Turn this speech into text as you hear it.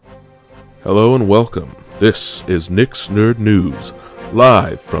Hello and welcome. This is Nick's Nerd News,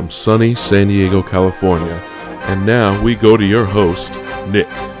 live from sunny San Diego, California. And now we go to your host, Nick.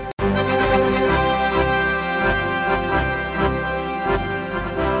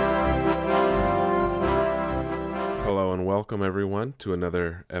 Hello and welcome everyone to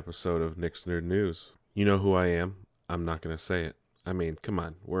another episode of Nick's Nerd News. You know who I am. I'm not going to say it. I mean, come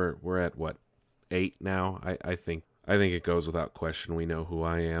on. We're at what? 8 now? I think it goes without question. We know who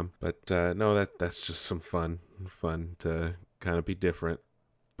I am, but no, that's just some fun to kind of be different.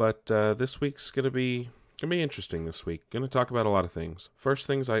 But this week's gonna be interesting. This week, gonna talk about a lot of things. First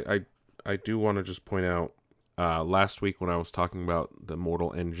things, I do want to just point out. Last week when I was talking about the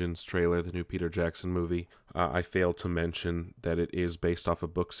Mortal Engines trailer, the new Peter Jackson movie, I failed to mention that it is based off a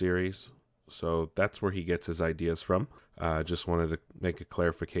book series. So that's where he gets his ideas from. Just wanted to make a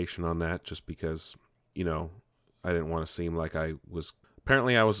clarification on that, just because, you know, I didn't want to seem like I was.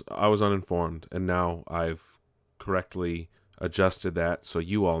 Apparently, I was uninformed, and now I've correctly adjusted that, so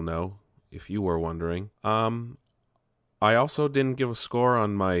you all know, if you were wondering. I also didn't give a score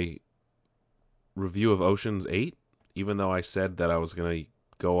on my review of Ocean's 8, even though I said that I was going to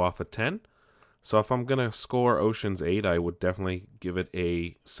go off a 10. So if I'm going to score Ocean's 8, I would definitely give it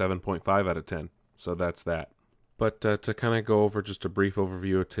a 7.5 out of 10. So that's that. But to kind of go over just a brief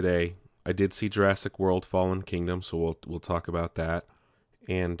overview of today, I did see Jurassic World Fallen Kingdom, so we'll talk about that.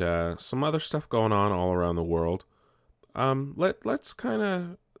 And some other stuff going on all around the world. Let's kind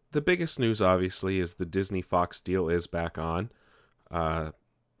of... The biggest news, obviously, is the Disney-Fox deal is back on.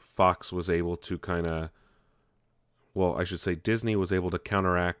 Fox was able to kind of... Well, I should say Disney was able to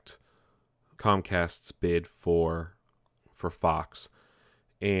counteract Comcast's bid for Fox.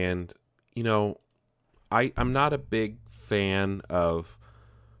 And, you know, I'm not a big fan of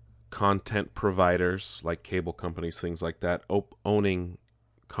content providers like cable companies, things like that, owning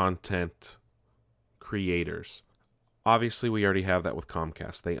content creators. Obviously, we already have that with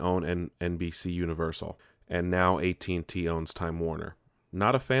Comcast. They own NBC Universal, and now AT&T owns Time Warner.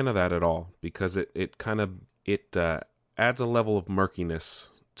 Not a fan of that at all, because it adds a level of murkiness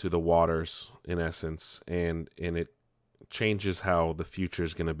to the waters, in essence, and it changes how the future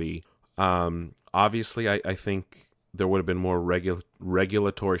is going to be. Obviously, I think there would have been more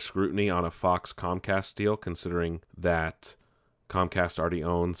regulatory scrutiny on a Fox-Comcast deal, considering that Comcast already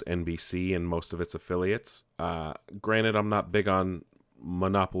owns NBC and most of its affiliates. Granted, I'm not big on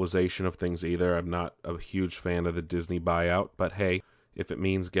monopolization of things either. I'm not a huge fan of the Disney buyout, but hey, if it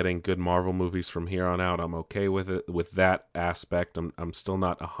means getting good Marvel movies from here on out, I'm okay with it. With that aspect, I'm still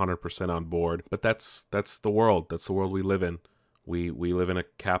not 100% on board. But that's the world. That's the world we live in. We live in a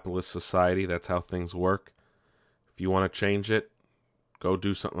capitalist society. That's how things work. If you want to change it, go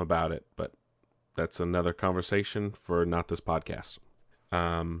do something about it. But that's another conversation for not this podcast.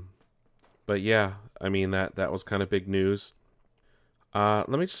 But yeah, I mean, that was kind of big news. Let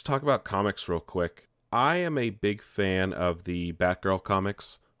me just talk about comics real quick. I am a big fan of the Batgirl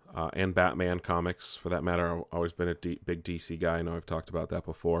comics and Batman comics, for that matter. I've always been a big DC guy. I know I've talked about that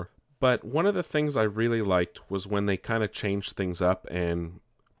before. But one of the things I really liked was when they kind of changed things up and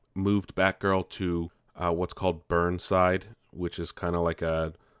moved Batgirl to what's called Burnside, which is kind of like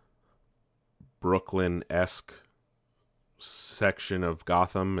a Brooklyn-esque section of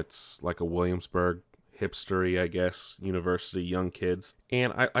Gotham. It's like a Williamsburg hipstery, I guess, university, young kids.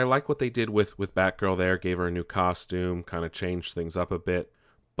 And I like what they did with Batgirl there. Gave her a new costume, kind of changed things up a bit.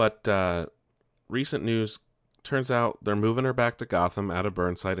 But recent news, turns out they're moving her back to Gotham out of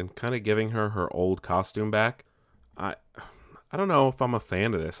Burnside and kind of giving her her old costume back. I don't know if I'm a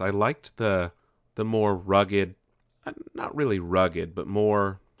fan of this. I liked the more rugged, not really rugged, but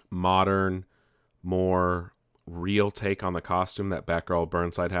more modern, more real take on the costume that Batgirl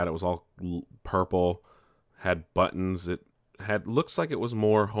Burnside had. It was all purple, had buttons. It looks like it was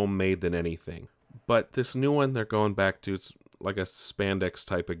more homemade than anything. But this new one they're going back to, it's like a spandex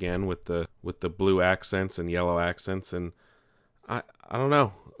type again with the blue accents and yellow accents, and I don't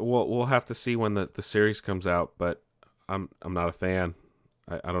know. We'll have to see when the series comes out, but I'm not a fan.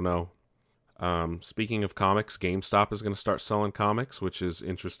 I don't know. Speaking of comics, GameStop is going to start selling comics, which is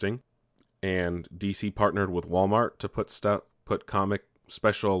interesting. And DC partnered with Walmart to put comic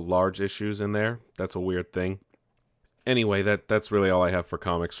special large issues in there. That's a weird thing. Anyway, that's really all I have for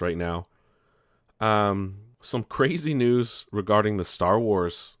comics right now. Some crazy news regarding the Star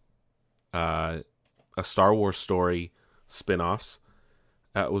Wars, a Star Wars story spin-offs.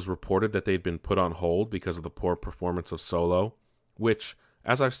 It was reported that they'd been put on hold because of the poor performance of Solo, which,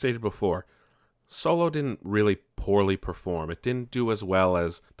 as I've stated before, Solo didn't really poorly perform. It didn't do as well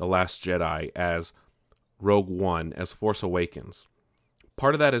as The Last Jedi, as Rogue One, as Force Awakens.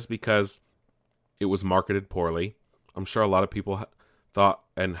 Part of that is because It was marketed poorly. I'm sure a lot of people thought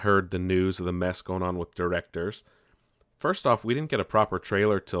and heard the news of the mess going on with directors. First off, we didn't get a proper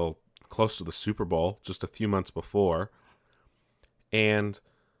trailer till close to the Super Bowl, just a few months before. And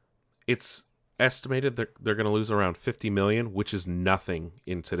it's estimated that they're going to lose around 50 million, which is nothing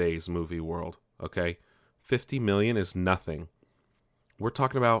in today's movie world, okay? 50 million is nothing. We're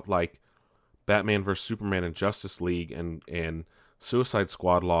talking about like Batman vs Superman and Justice League and Suicide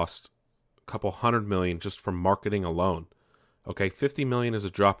Squad lost a couple hundred million just from marketing alone. Okay, 50 million is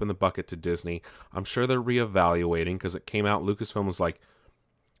a drop in the bucket to Disney. I'm sure they're reevaluating because it came out. Lucasfilm was like,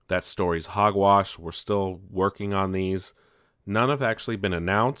 that story's hogwash. We're still working on these. None have actually been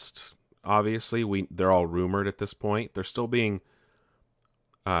announced. Obviously, they're all rumored at this point. They're still being,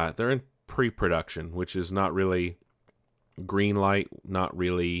 they're in pre-production, which is not really green light, not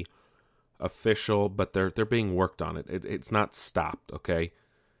really official, but they're being worked on. It's not stopped. Okay,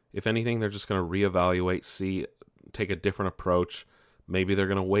 if anything, they're just going to reevaluate, take a different approach. Maybe they're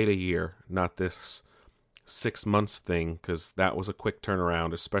going to wait a year, not this 6 months thing, because that was a quick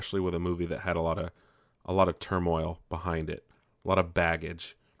turnaround, especially with a movie that had a lot of turmoil behind it, a lot of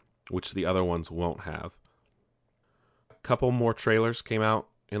baggage, which the other ones won't have. A couple more trailers came out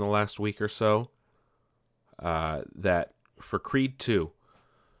in the last week or so. That for Creed 2.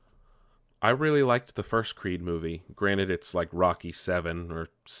 I really liked the first Creed movie. Granted, it's like Rocky 7 or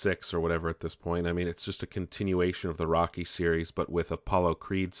 6 or whatever at this point. I mean, it's just a continuation of the Rocky series, but with Apollo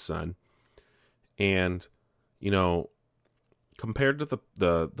Creed's son. And, you know, compared to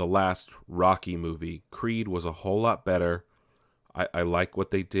the last Rocky movie, Creed was a whole lot better. I like what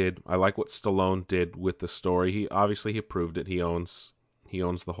they did. I like what Stallone did with the story. He approved it. He owns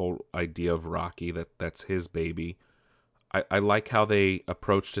the whole idea of Rocky. That's his baby. I like how they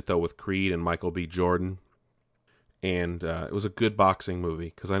approached it, though, with Creed and Michael B. Jordan. And it was a good boxing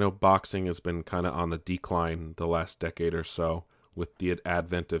movie, because I know boxing has been kind of on the decline the last decade or so with the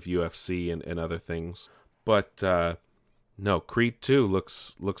advent of UFC and other things. But no, Creed 2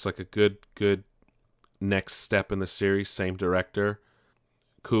 looks like a good next step in the series. Same director,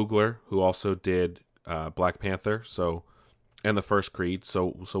 Coogler, who also did Black Panther, and the first Creed.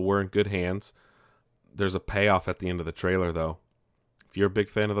 So we're in good hands. There's a payoff at the end of the trailer, though. If you're a big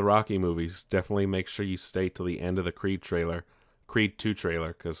fan of the Rocky movies, definitely make sure you stay till the end of the Creed 2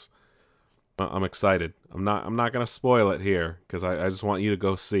 trailer, because I'm excited. I'm not gonna spoil it here, because I just want you to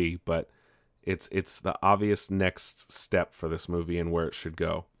go see. But it's the obvious next step for this movie and where it should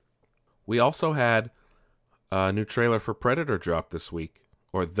go. We also had a new trailer for Predator drop this week,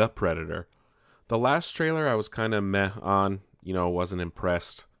 or The Predator. The last trailer I was kind of meh on. Wasn't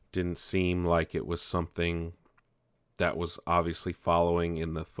impressed. Didn't seem like it was something that was obviously following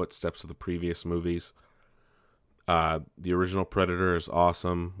in the footsteps of the previous movies. The original Predator is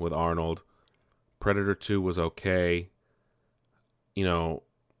awesome with Arnold. Predator 2 was okay. The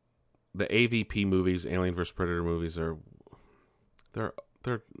AVP movies, Alien vs. Predator movies, they're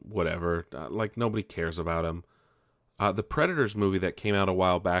whatever. Like, nobody cares about them. The Predators movie that came out a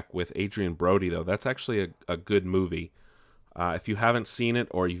while back with Adrian Brody, though, that's actually a good movie. If you haven't seen it,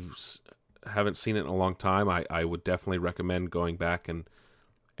 or you haven't seen it in a long time, I would definitely recommend going back and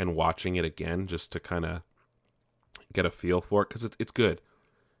watching it again, just to kind of get a feel for it, because it's good.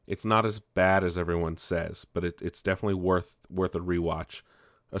 It's not as bad as everyone says, but it's definitely worth a rewatch,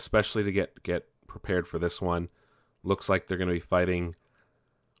 especially to get prepared for this one. Looks like they're going to be fighting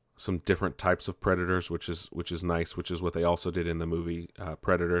some different types of predators, which is nice, which is what they also did in the movie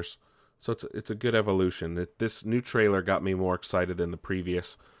Predators. So it's a good evolution. This new trailer got me more excited than the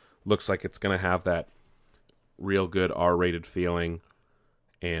previous. Looks like it's going to have that real good R-rated feeling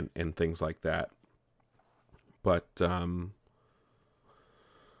and things like that. But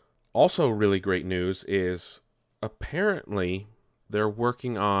also really great news is apparently they're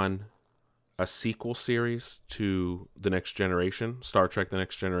working on a sequel series to The Next Generation, Star Trek The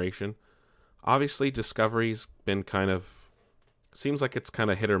Next Generation. Obviously, Discovery's been seems like it's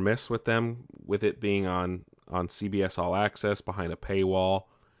kind of hit or miss with them, with it being on CBS All Access behind a paywall,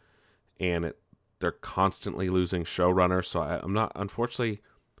 and they're constantly losing showrunners. So I'm not, unfortunately,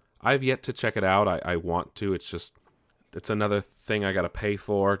 I've yet to check it out. I want to. It's another thing I got to pay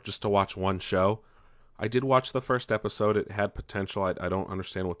for just to watch one show. I did watch the first episode. It had potential. I don't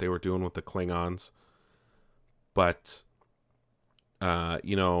understand what they were doing with the Klingons, but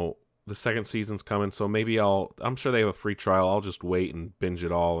the second season's coming, so maybe I'm sure they have a free trial. I'll just wait and binge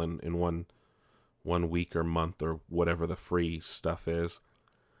it all in one week or month or whatever the free stuff is.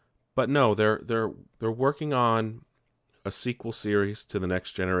 But no, they're working on a sequel series to The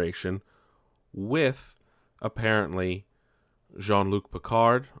Next Generation with apparently Jean-Luc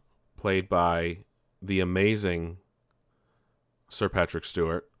Picard, played by the amazing Sir Patrick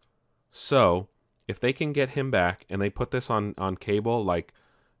Stewart. So, if they can get him back and they put this on cable, like,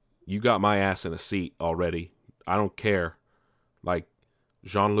 you got my ass in a seat already. I don't care. Like,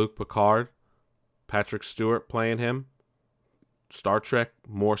 Jean-Luc Picard, Patrick Stewart playing him, Star Trek,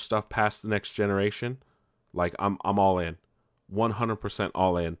 more stuff past the Next Generation. Like, I'm all in. 100%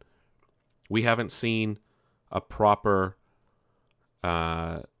 all in. We haven't seen a proper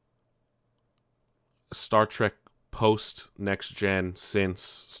Star Trek post Next Gen since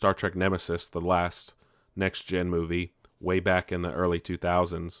Star Trek Nemesis, the last Next Gen movie, way back in the early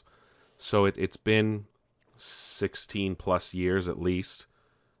 2000s. So it's been 16 plus years at least.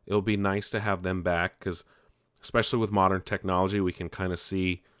 It'll be nice to have them back because, especially with modern technology, we can kind of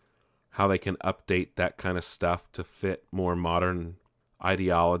see how they can update that kind of stuff to fit more modern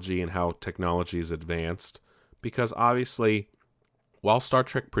ideology and how technology is advanced. Because obviously, while Star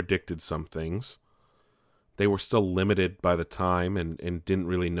Trek predicted some things, they were still limited by the time and didn't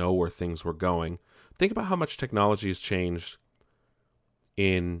really know where things were going. Think about how much technology has changed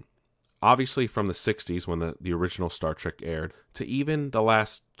in, obviously, from the 60s when the original Star Trek aired to even the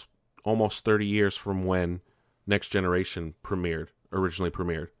last almost 30 years from when Next Generation originally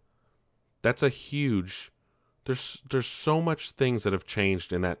premiered. That's a huge... There's so much things that have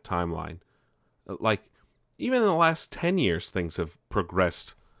changed in that timeline. Like, even in the last 10 years, things have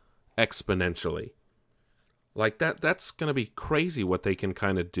progressed exponentially. Like, that's going to be crazy what they can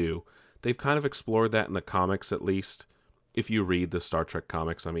kind of do. They've kind of explored that in the comics, at least. If you read the Star Trek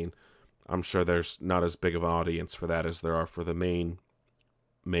comics, I mean, I'm sure there's not as big of an audience for that as there are for the main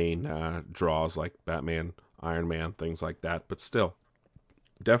draws like Batman, Iron Man, things like that. But still,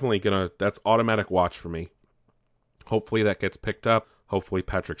 definitely that's automatic watch for me. Hopefully that gets picked up. Hopefully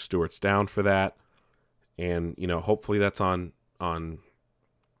Patrick Stewart's down for that. And, hopefully that's on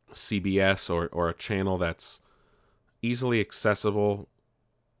CBS or a channel that's easily accessible,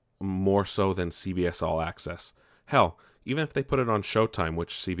 more so than CBS All Access. Hell, even if they put it on Showtime,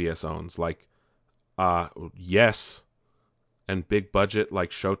 which CBS owns, like, yes, and big budget,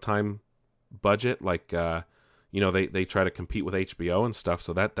 like Showtime budget, like, they try to compete with HBO and stuff,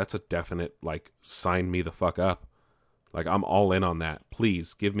 so that's a definite, like, sign me the fuck up. Like, I'm all in on that.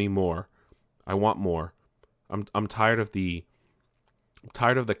 Please, give me more. I want more. I'm tired of the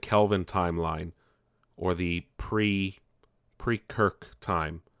Kelvin timeline or the pre-Kirk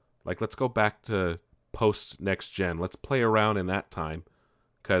time. Like, let's go back to post Next Gen. Let's play around in that time,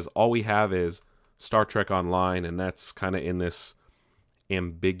 because all we have is Star Trek Online, and that's kind of in this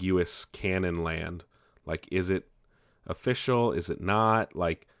ambiguous canon land. Like, is it official? Is it not?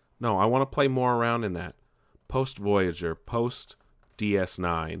 Like, no, I want to play more around in that. Post Voyager, post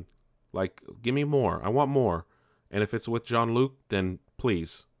DS9. Like, give me more. I want more. And if it's with Jean-Luc, then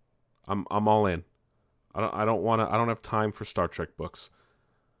please, I'm all in. I don't have time for Star Trek books.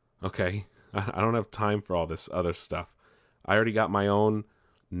 Okay? I don't have time for all this other stuff. I already got my own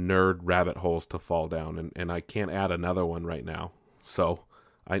nerd rabbit holes to fall down, and I can't add another one right now. So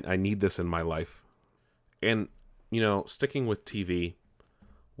I need this in my life. And, sticking with TV,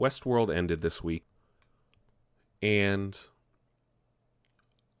 Westworld ended this week. And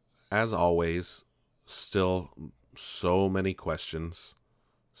as always, still so many questions,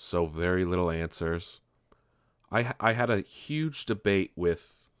 so very little answers. I had a huge debate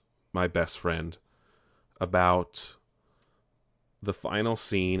with my best friend about the final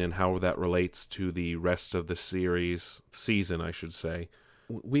scene and how that relates to the rest of the season, I should say.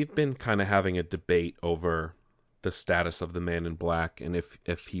 We've been kind of having a debate over the status of the Man in Black and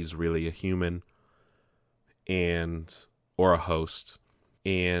if he's really a human or a host.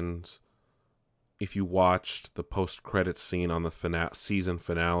 And if you watched the post-credits scene on the season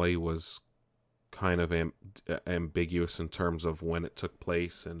finale, was kind of ambiguous in terms of when it took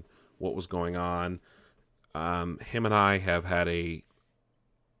place and what was going on. Him and I have had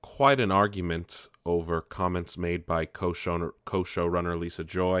quite an argument over comments made by co-showrunner Lisa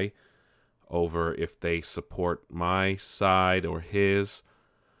Joy over if they support my side or his.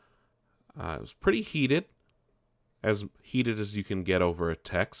 It was pretty heated, as heated as you can get over a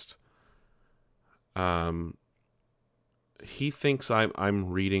text. He thinks I'm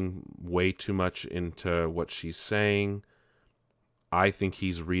reading way too much into what she's saying. I think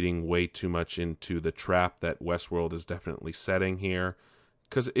he's reading way too much into the trap that Westworld is definitely setting here,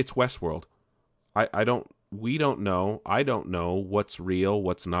 because it's Westworld. We don't know. I don't know what's real,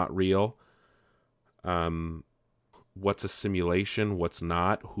 what's not real. What's a simulation, what's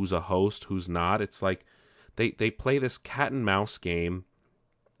not, who's a host, who's not. It's like they play this cat and mouse game.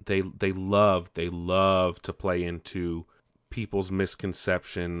 They love to play into people's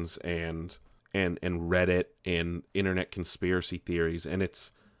misconceptions and and Reddit and internet conspiracy theories, and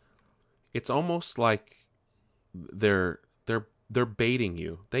it's almost like they're baiting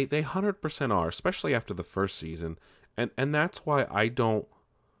you. They 100% are, especially after the first season, and that's why I don't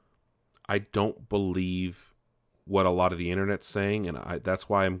believe what a lot of the internet's saying, and that's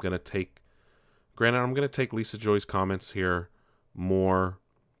why I'm gonna take. Granted, I'm gonna take Lisa Joy's comments here more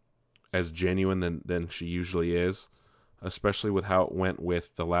as genuine than she usually is, especially with how it went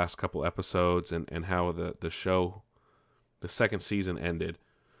with the last couple episodes and how the show, the second season ended.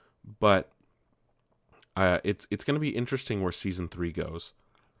 But it's going to be interesting where season 3 goes.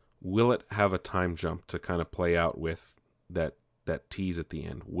 Will it have a time jump to kind of play out with that tease at the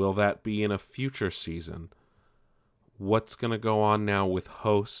end? Will that be in a future season? What's going to go on now with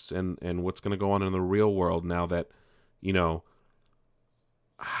hosts and what's going to go on in the real world now that, you know,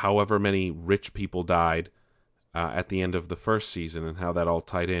 however many rich people died at the end of the first season and how that all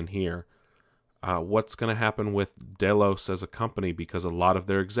tied in here? What's going to happen with Delos as a company, because a lot of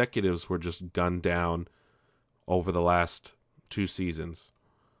their executives were just gunned down over the last 2 seasons.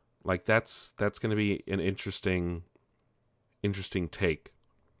 Like that's going to be an interesting take.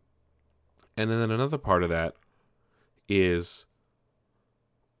 And then another part of that is,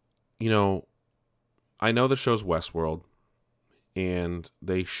 you know, I know the show's Westworld, and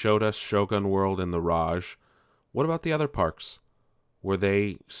they showed us Shogun World and the Raj. What about the other parks? Were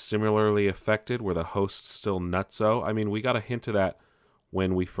they similarly affected? Were the hosts still nutso? I mean, we got a hint of that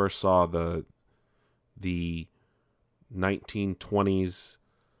when we first saw the 1920s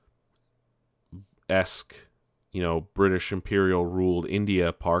esque, you know, British Imperial ruled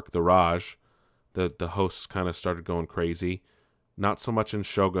India park, the Raj. The hosts kind of started going crazy. Not so much in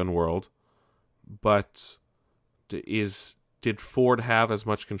Shogun World, but did Ford have as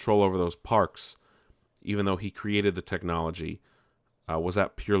much control over those parks, even though he created the technology? Was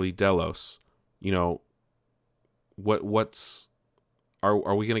that purely Delos? You know,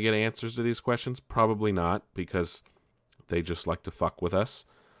 are we going to get answers to these questions? Probably not, because they just like to fuck with us.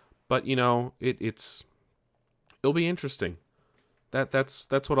 But you know, it'll be interesting. That's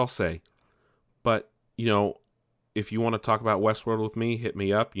what I'll say. But you know, if you want to talk about Westworld with me, hit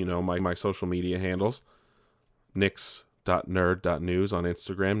me up. You know, my social media handles: nix.nerd.news on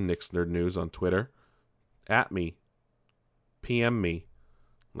Instagram, nixnerdnews on Twitter. At me, PM me.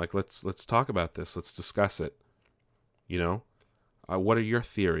 Like, let's talk about this. Let's discuss it. You know, what are your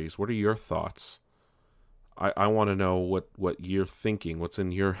theories? What are your thoughts? I want to know what you're thinking. What's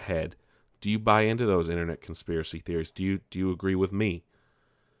in your head? Do you buy into those internet conspiracy theories? Do you agree with me?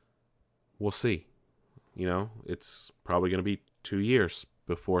 We'll see. You know, it's probably going to be 2 years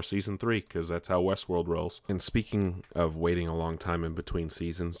before season 3, because that's how Westworld rolls. And speaking of waiting a long time in between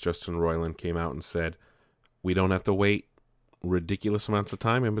seasons, Justin Roiland came out and said we don't have to wait ridiculous amounts of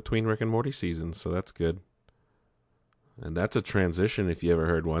time in between Rick and Morty seasons, so that's good. And that's a transition if you ever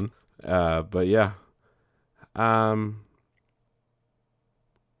heard one. But yeah.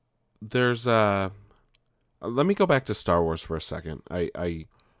 There's let me go back to Star Wars for a second.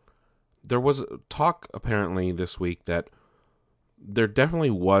 There was talk apparently this week that there definitely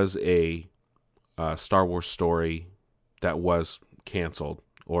was a Star Wars story that was canceled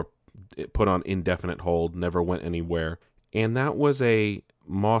or put on indefinite hold, never went anywhere. And that was a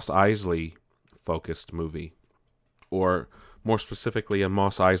Mos Eisley focused movie, or more specifically, a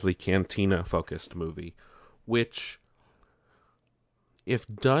Mos Eisley Cantina focused movie, which, if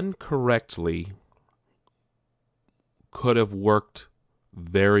done correctly, could have worked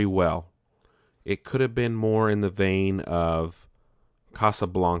very well. It could have been more in the vein of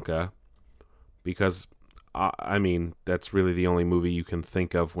Casablanca, because I mean, that's really the only movie you can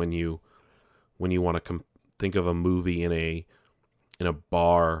think of when you want to think of a movie in a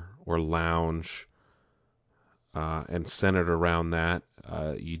bar or lounge, and centered around that.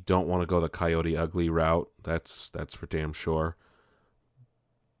 You don't want to go the Coyote Ugly route. That's for damn sure.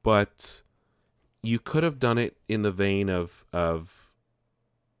 But you could have done it in the vein of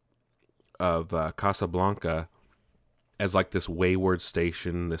Casablanca, as like this wayward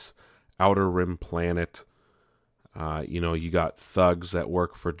station, this outer rim planet. You know, you got thugs that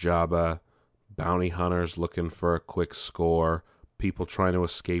work for Jabba, bounty hunters looking for a quick score, people trying to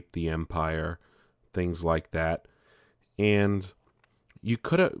escape the Empire, things like that. And you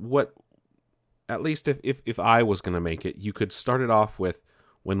could have, at least if I was going to make it, you could start it off with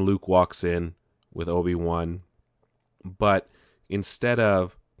when Luke walks in with Obi-Wan, but instead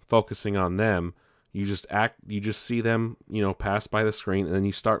of focusing on them, you just see them, you know, pass by the screen, and then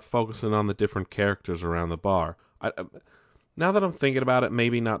you start focusing on the different characters around the bar. Now that I'm thinking about it,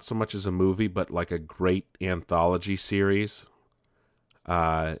 maybe not so much as a movie, but like a great anthology series.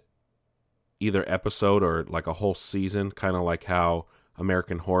 either episode or like a whole season, kind of like how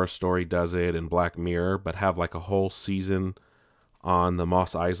American Horror Story does it and Black Mirror, but have like a whole season on the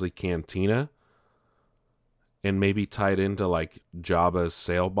Mos Eisley Cantina and maybe tied into like Jabba's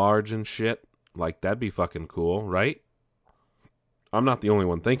sail barge and shit. Like, that'd be fucking cool, right? I'm not the only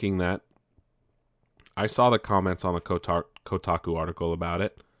one thinking that. I saw the comments on the Kotaku article about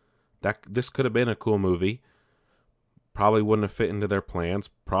it. This could have been a cool movie. Probably wouldn't have fit into their plans.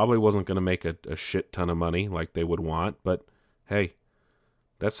 Probably wasn't going to make a shit ton of money like they would want. But hey,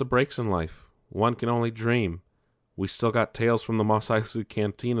 that's the breaks in life. One can only dream. We still got Tales from the Mos Eisley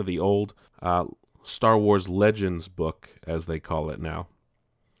Cantina, the old Star Wars Legends book, as they call it now.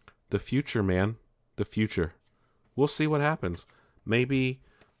 The future, man. The future. We'll see what happens. Maybe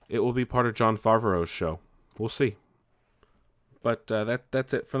it will be part of Jon Favreau's show. We'll see. But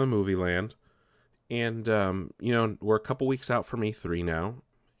that's it for the movie land. And, we're a couple weeks out from E3 now.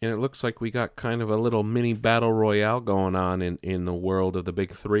 And it looks like we got kind of a little mini battle royale going on in the world of the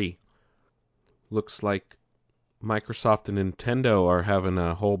big three. Looks like Microsoft and Nintendo are having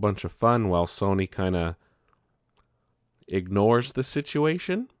a whole bunch of fun while Sony kind of ignores the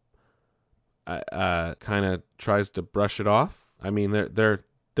situation. Kind of tries to brush it off. I mean, they're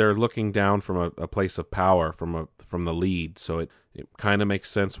looking down from a place of power from the lead, so it kind of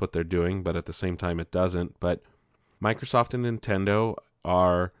makes sense what they're doing, but at the same time it doesn't. But Microsoft and Nintendo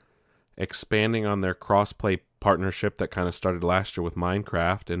are expanding on their cross-play partnership that kind of started last year with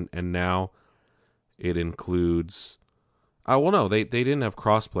Minecraft, and now it includes... they didn't have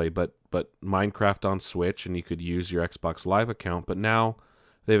cross-play, but Minecraft on Switch, and you could use your Xbox Live account, but now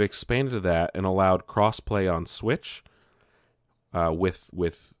they've expanded that and allowed cross-play on Switch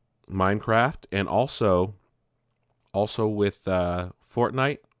with Minecraft, and also with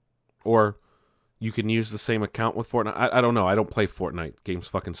Fortnite, or you can use the same account with Fortnite. I don't know. I don't play Fortnite. The game's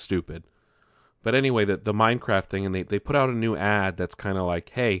fucking stupid. But anyway, the Minecraft thing, and they put out a new ad that's kind of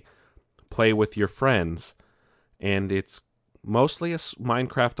like, hey, play with your friends. And it's mostly a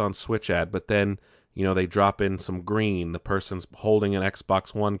Minecraft on Switch ad, but then, they drop in some green. The person's holding an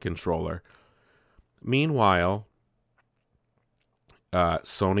Xbox One controller. Meanwhile,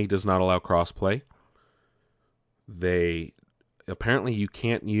 Sony does not allow crossplay. Apparently you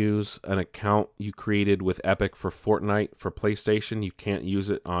can't use an account you created with Epic for Fortnite for PlayStation. You can't use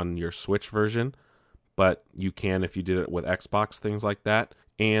it on your Switch version, but you can if you did it with Xbox, things like that.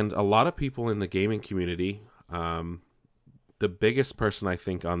 And a lot of people in the gaming community, the biggest person I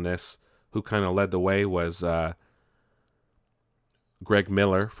think on this who kind of led the way was Greg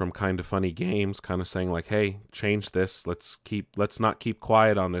Miller from Kinda Funny Games, kind of saying like, hey, change this. Let's not keep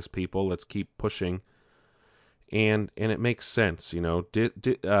quiet on this, people. Let's keep pushing. And it makes sense, Disney,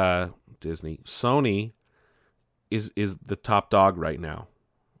 Sony is the top dog right now.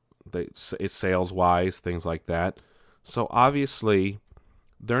 It's sales wise, things like that. So obviously,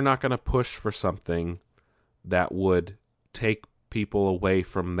 they're not going to push for something that would take people away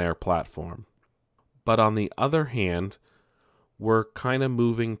from their platform. But on the other hand, we're kind of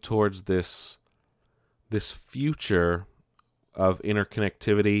moving towards this future of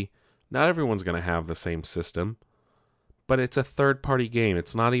interconnectivity. Not everyone's going to have the same system, but it's a third-party game.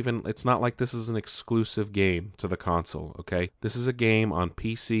 It's not like this is an exclusive game to the console, okay? This is a game on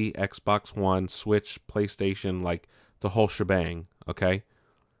PC, Xbox One, Switch, PlayStation, like the whole shebang, okay?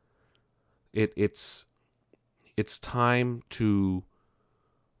 It's time to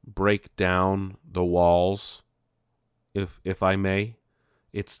break down the walls, if I may.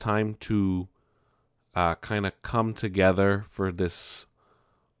 It's time to kind of come together for this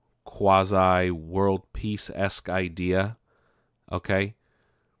quasi world peace-esque idea, okay?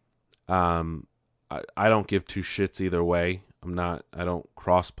 I don't give two shits either way. I don't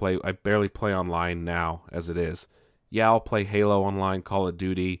cross-play. I barely play online now as it is. Yeah, I'll play Halo online, Call of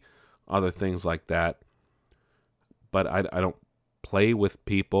Duty, other things like that. But I don't play with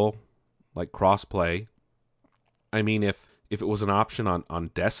people, like cross-play. I mean, if it was an option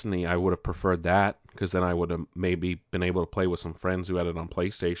on Destiny, I would have preferred that, because then I would have maybe been able to play with some friends who had it on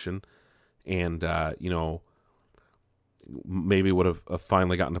PlayStation, and, maybe would have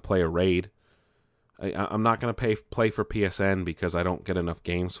finally gotten to play a raid. I'm not going to play for PSN because I don't get enough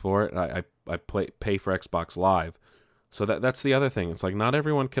games for it. I pay for Xbox Live. So that's the other thing. It's like not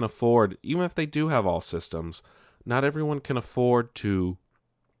everyone can afford, even if they do have all systems, not everyone can afford to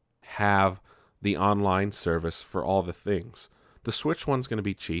have the online service for all the things. The Switch one's going to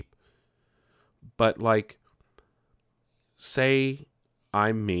be cheap. But like, say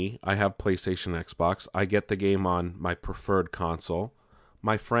I'm me, I have PlayStation, Xbox, I get the game on my preferred console.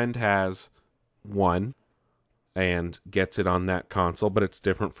 My friend has one. and gets it on that console, but it's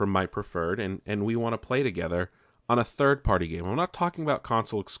different from my preferred, and we want to play together on a third-party game. I'm not talking about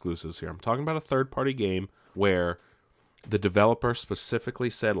console exclusives here. I'm talking about a third-party game where the developer specifically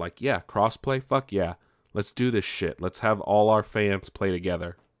said, like, yeah, crossplay, fuck yeah, let's do this shit. Let's have all our fans play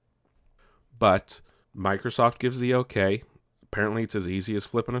together. But Microsoft gives the okay. Apparently it's as easy as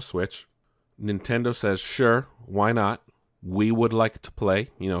flipping a switch. Nintendo says, sure, why not? We would like to play,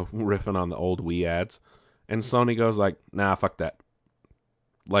 riffing on the old Wii ads. And Sony goes like, nah, fuck that.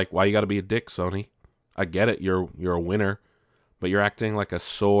 Like, why you gotta be a dick, Sony? I get it, you're a winner, but you're acting like a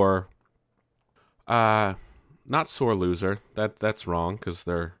sore, not sore loser. That's wrong because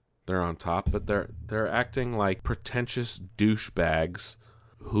they're on top, but they're acting like pretentious douchebags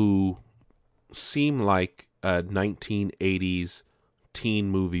who seem like a 1980s teen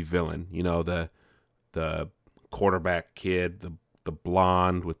movie villain. The quarterback kid, the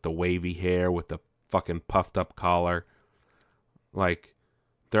blonde with the wavy hair with the fucking puffed up collar. Like,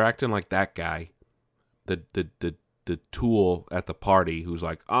 they're acting like that guy. The tool at the party who's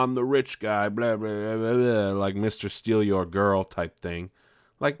like, I'm the rich guy, blah, blah, blah, blah, blah, like Mr. Steal Your Girl type thing.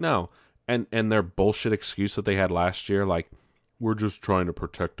 Like, no. And their bullshit excuse that they had last year, like, we're just trying to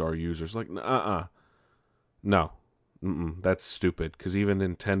protect our users. Like, no. That's stupid. Because even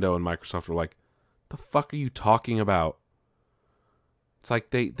Nintendo and Microsoft were like, the fuck are you talking about? It's like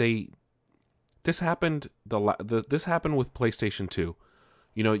this happened this happened with PlayStation 2.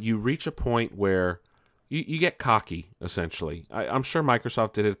 You reach a point where you get cocky, essentially. I'm sure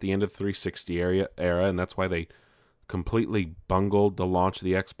Microsoft did it at the end of the 360 era, and that's why they completely bungled the launch of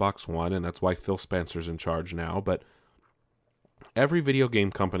the Xbox One, and that's why Phil Spencer's in charge now. But every video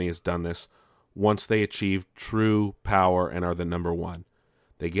game company has done this once they achieve true power and are the number one.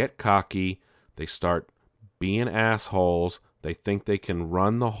 They get cocky, they start being assholes, they think they can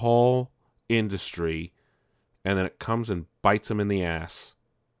run the whole industry, and then it comes and bites them in the ass.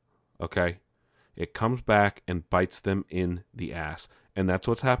 Okay? It comes back and bites them in the ass. And that's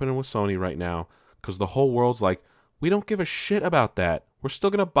what's happening with Sony right now, because the whole world's like, we don't give a shit about that. We're still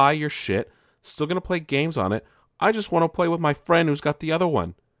going to buy your shit, still going to play games on it. I just want to play with my friend who's got the other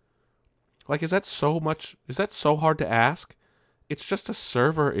one. Like, is that so hard to ask? It's just a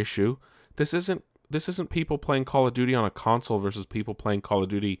server issue. This isn't people playing Call of Duty on a console versus people playing Call of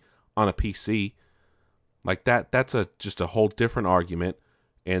Duty on a PC. Like, that's just a whole different argument,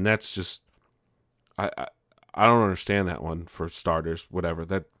 and that's just I don't understand that one, for starters, whatever.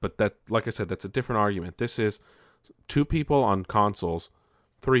 But like I said, that's a different argument. This is two people on consoles,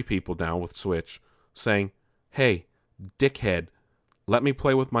 three people now with Switch, saying, hey, dickhead, let me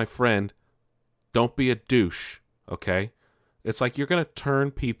play with my friend. Don't be a douche, okay? It's like you're going to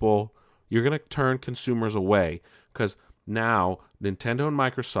turn consumers away, because now Nintendo and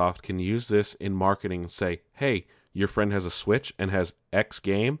Microsoft can use this in marketing and say, hey, your friend has a Switch and has X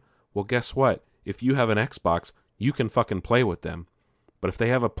game. Well, guess what? If you have an Xbox, you can fucking play with them. But if they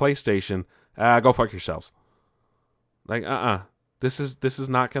have a PlayStation, go fuck yourselves. Like, This is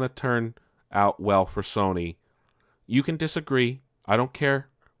not going to turn out well for Sony. You can disagree. I don't care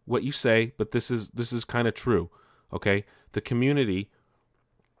what you say, but this is kind of true. Okay? The community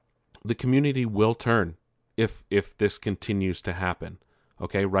will turn if this continues to happen.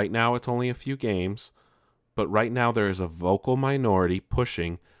 Okay? Right now it's only a few games, but right now there is a vocal minority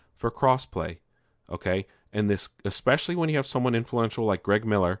pushing for crossplay. Okay? And this, especially when you have someone influential like Greg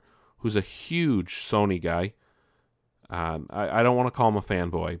Miller, who's a huge Sony guy. I don't want to call him a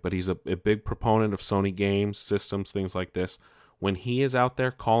fanboy, but he's a big proponent of Sony games, systems, things like this. When he is out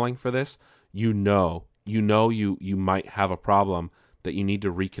there calling for this, you might have a problem that you need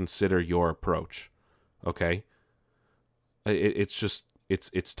to reconsider your approach. Okay?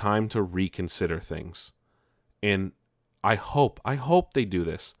 It's time to reconsider things. And I hope they do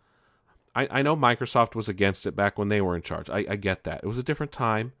this. I know Microsoft was against it back when they were in charge. I get that. It was a different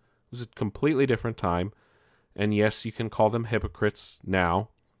time. It was a completely different time. And yes, you can call them hypocrites now.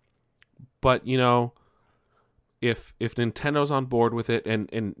 But, if Nintendo's on board with it, and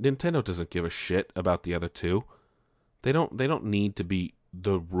Nintendo doesn't give a shit about the other two, they don't need to be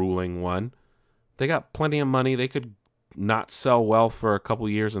the ruling one. They got plenty of money. They could not sell well for a couple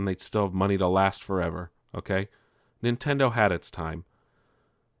years and they'd still have money to last forever. Okay? Nintendo had its time.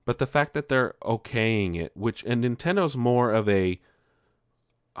 But the fact that they're okaying it, and Nintendo's more of a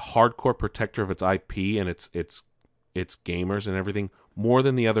hardcore protector of its IP and its gamers and everything, more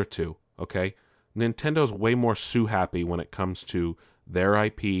than the other two, okay? Nintendo's way more sue happy when it comes to their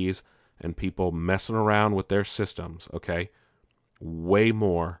IPs and people messing around with their systems, okay? Way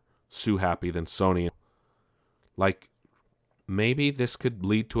more sue happy than Sony. Like, maybe this could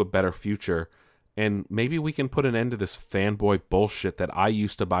lead to a better future, And maybe we can put an end to this fanboy bullshit that I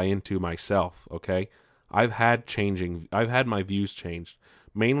used to buy into myself, okay? I've had my views changed,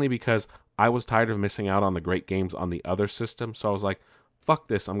 mainly because I was tired of missing out on the great games on the other system, so I was like, fuck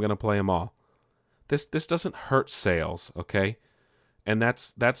this, I'm going to play them all. This doesn't hurt sales, okay? And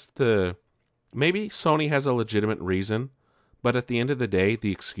that's the maybe Sony has a legitimate reason, but at the end of the day,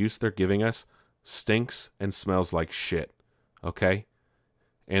 the excuse they're giving us stinks and smells like shit, okay?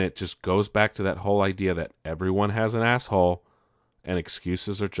 And it just goes back to that whole idea that everyone has an asshole and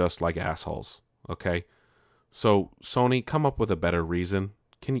excuses are just like assholes, okay? So Sony, come up with a better reason.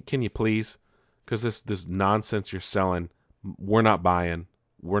 Can you please? Because this nonsense you're selling, we're not buying.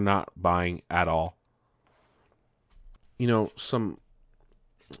 We're not buying at all. You know,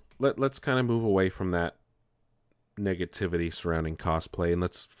 let's kind of move away from that negativity surrounding cosplay, and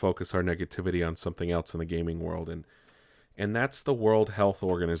let's focus our negativity on something else in the gaming world, and that's the World Health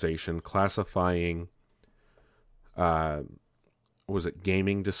Organization classifying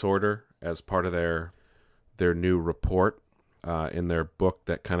gaming disorder as part of their new report in their book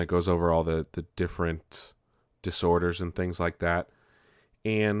that kind of goes over all the different disorders and things like that.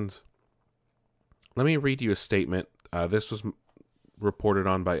 And let me read you a statement. This was reported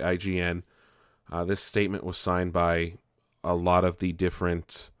on by IGN. This statement was signed by a lot of the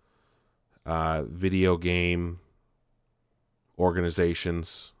different video game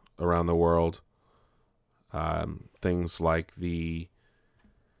organizations around the world. Things like the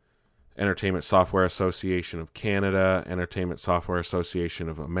Entertainment Software Association of Canada, Entertainment Software Association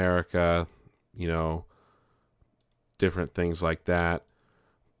of America, you know, different things like that.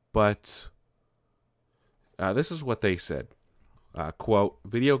 But this is what they said. Quote,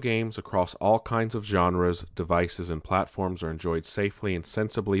 video games across all kinds of genres, devices, and platforms are enjoyed safely and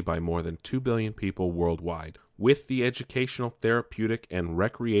sensibly by more than 2 billion people worldwide. With the educational, therapeutic, and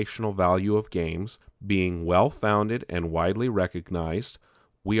recreational value of games being well-founded and widely recognized,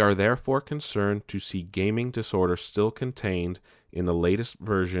 we are therefore concerned to see gaming disorder still contained in the latest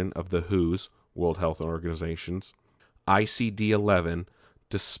version of the WHO's, World Health Organization's, ICD-11,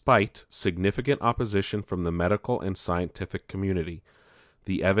 despite significant opposition from the medical and scientific community.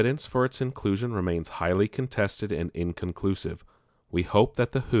 The evidence for its inclusion remains highly contested and inconclusive. We hope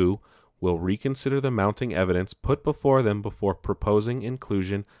that the WHO will reconsider the mounting evidence put before them before proposing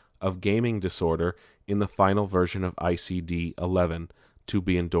inclusion of gaming disorder in the final version of ICD-11 to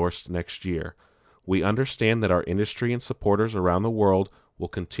be endorsed next year. We understand that our industry and supporters around the world will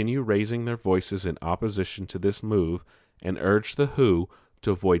continue raising their voices in opposition to this move and urge the WHO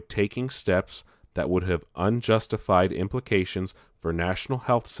to avoid taking steps that would have unjustified implications for national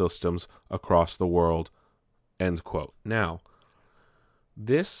health systems across the world. End quote. Now,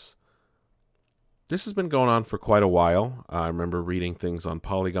 this has been going on for quite a while. I remember reading things on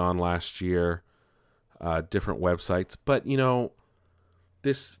Polygon last year, different websites. But, you know,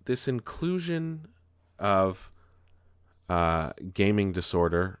 this inclusion of gaming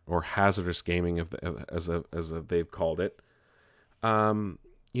disorder, or hazardous gaming, as they've called it,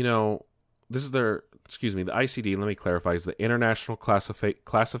 you know, this is the ICD, let me clarify, is the International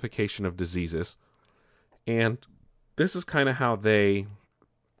Classification of Diseases. And this is kind of how they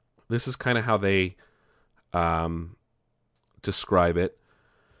describe it.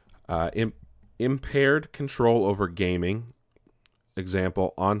 Impaired control over gaming.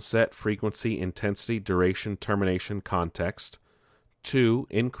 Example, onset, frequency, intensity, duration, termination, context. 2,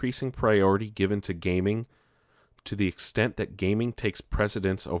 increasing priority given to gaming to the extent that gaming takes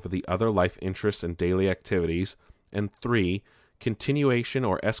precedence over the other life interests and daily activities. And 3, continuation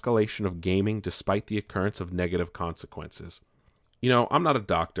or escalation of gaming despite the occurrence of negative consequences. You know, I'm not a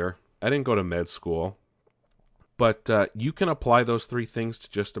doctor. I didn't go to med school. But you can apply those 3 things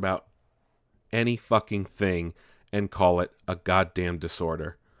to just about any fucking thing and call it a goddamn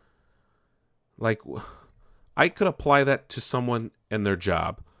disorder. Like, I could apply that to someone and their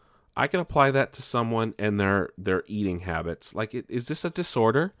job. I can apply that to someone and their eating habits. Like, is this a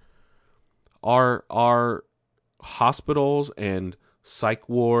disorder? Are hospitals and psych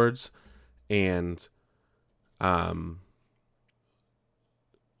wards and I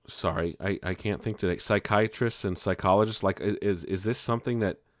can't think today. Psychiatrists and psychologists, like, is this something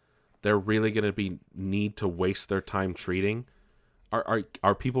that they're really going to need to waste their time treating?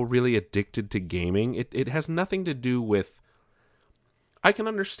 Are people really addicted to gaming? It has nothing to do with. I can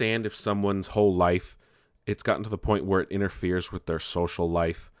understand if someone's whole life, it's gotten to the point where it interferes with their social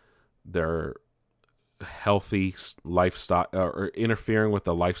life, their healthy lifestyle, or interfering with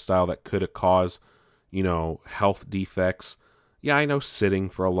the lifestyle that could cause, you know, health defects. Yeah, I know sitting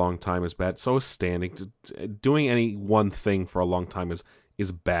for a long time is bad. So is standing. Doing any one thing for a long time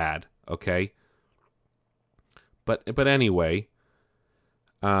is bad, okay? But anyway,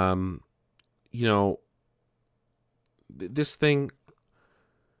 um, you know, this thing,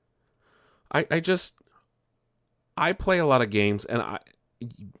 I just I play a lot of games, and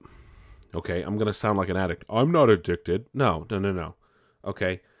okay, I'm gonna sound like an addict. I'm not addicted. No, no, no, no.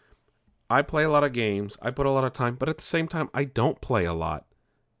 Okay, I play a lot of games. I put a lot of time, but at the same time, I don't play a lot.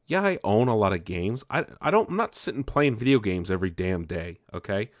 Yeah, I own a lot of games. I'm not sitting playing video games every damn day,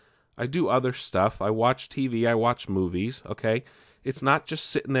 okay? I do other stuff. I watch TV, I watch movies, okay? It's not just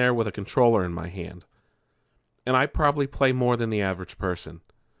sitting there with a controller in my hand. And I probably play more than the average person.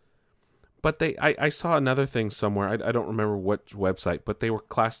 But I saw another thing somewhere. I don't remember what website, but they were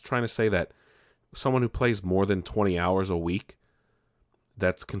trying to say that someone who plays more than 20 hours a week,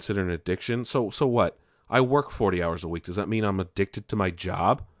 that's considered an addiction. So what? I work 40 hours a week. Does that mean I'm addicted to my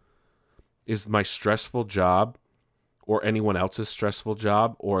job? Is my stressful job or anyone else's stressful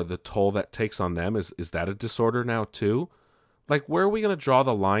job or the toll that takes on them, is that a disorder now too? Like, where are we going to draw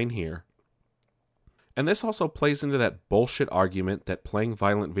the line here? And this also plays into that bullshit argument that playing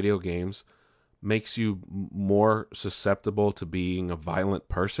violent video games makes you more susceptible to being a violent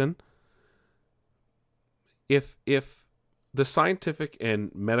person. If the scientific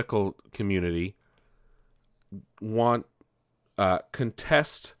and medical community want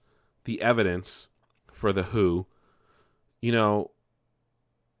contest the evidence for the WHO, you know,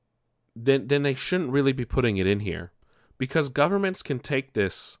 then they shouldn't really be putting it in here, because governments can take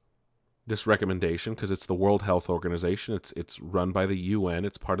this recommendation, because it's the World Health Organization. It's run by the UN.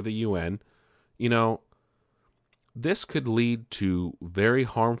 It's part of the UN. You know, this could lead to very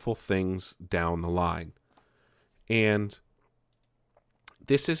harmful things down the line. And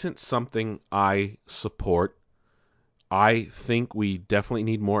this isn't something I support. I think we definitely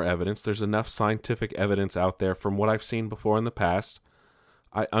need more evidence. There's enough scientific evidence out there from what I've seen before in the past.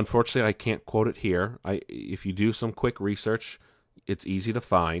 Unfortunately, I can't quote it here. If you do some quick research, it's easy to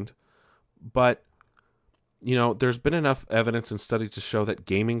find. But, you know, there's been enough evidence and study to show that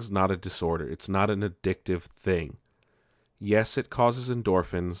gaming's not a disorder. It's not an addictive thing. Yes, it causes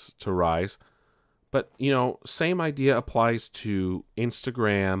endorphins to rise, but, you know, same idea applies to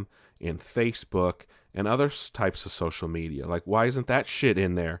Instagram and Facebook and other types of social media. Like, why isn't that shit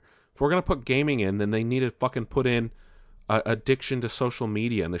in there? If we're going to put gaming in, then they need to fucking put in addiction to social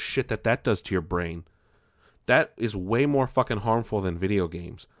media and the shit that does to your brain. That is way more fucking harmful than video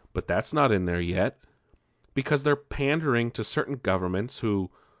games. But that's not in there yet, because they're pandering to certain governments who,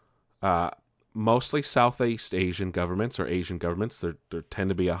 mostly Southeast Asian governments or Asian governments, there tend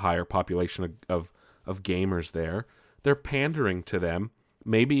to be a higher population of gamers there. They're pandering to them,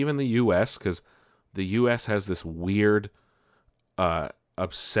 maybe even the U.S., because the U.S. has this weird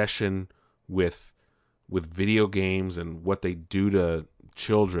obsession with video games and what they do to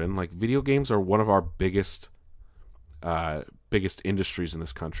children. Like, video games are one of our biggest industries in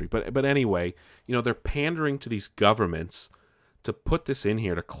this country. But anyway, you know, they're pandering to these governments to put this in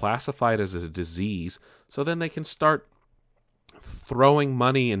here, to classify it as a disease, so then they can start throwing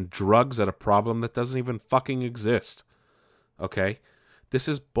money and drugs at a problem that doesn't even fucking exist. Okay? This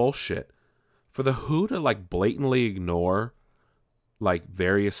is bullshit. For the WHO to, like, blatantly ignore, like,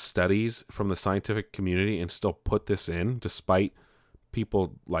 various studies from the scientific community and still put this in, despite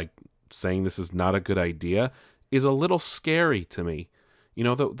people, like, saying this is not a good idea, is a little scary to me. You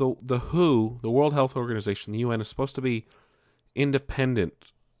know, the WHO, the World Health Organization, the UN, is supposed to be independent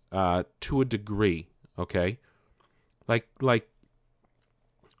to a degree, okay? Like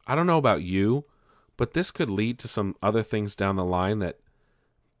I don't know about you, but this could lead to some other things down the line that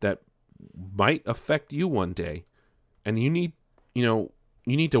might affect you one day. And you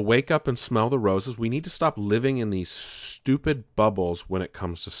need to wake up and smell the roses. We need to stop living in these stupid bubbles when it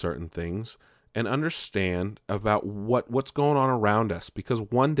comes to certain things and understand about what's going on around us, because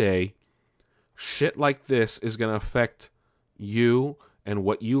one day shit like this is going to affect you and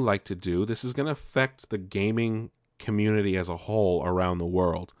what you like to do. This is going to affect the gaming community as a whole around the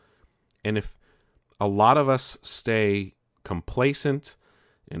world. And if a lot of us stay complacent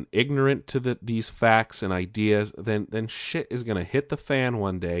and ignorant to these facts and ideas, then shit is going to hit the fan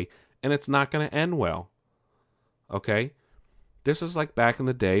one day, and it's not going to end well. Okay? This is like back in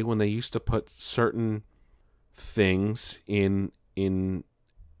the day when they used to put certain things in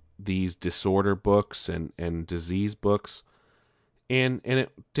these disorder books and disease books, and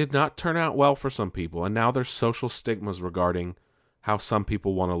it did not turn out well for some people. And now there's social stigmas regarding how some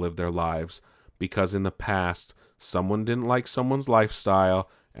people want to live their lives, because in the past someone didn't like someone's lifestyle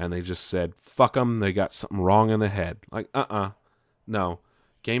and they just said fuck them, they got something wrong in the head. Like, no,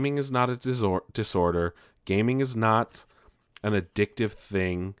 gaming is not a disorder. Gaming is not an addictive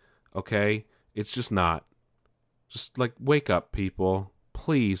thing, okay? It's just not. Just like, wake up, people.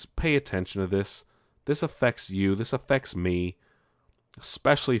 Please pay attention to this. This affects you. This affects me.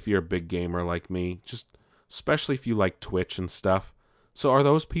 Especially if you're a big gamer like me. Just especially if you like Twitch and stuff. So are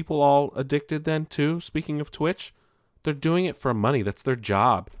those people all addicted then too? Speaking of Twitch, they're doing it for money. That's their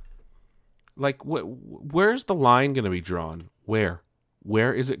job. Like, where's the line going to be drawn? Where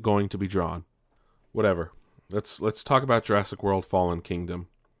is it going to be drawn? Whatever. Let's talk about Jurassic World: Fallen Kingdom.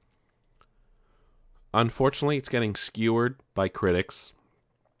 Unfortunately, it's getting skewered by critics.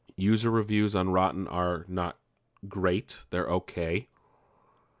 User reviews on Rotten are not great. They're okay.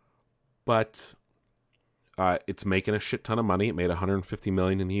 But it's making a shit ton of money. It made $150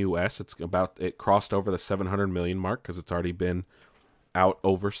 million in the US. It crossed over the $700 million mark because it's already been out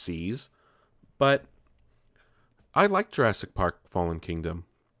overseas. But I like Jurassic Park: Fallen Kingdom.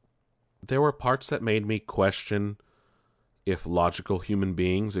 There were parts that made me question if logical human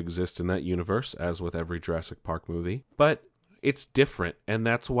beings exist in that universe, as with every Jurassic Park movie. But it's different, and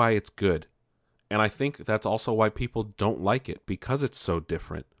that's why it's good. And I think that's also why people don't like it, because it's so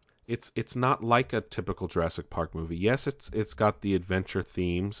different. It's not like a typical Jurassic Park movie. Yes, it's got the adventure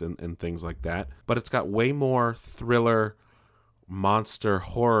themes and things like that, but it's got way more thriller, monster,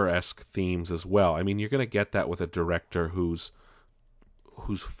 horror-esque themes as well. I mean, you're going to get that with a director whose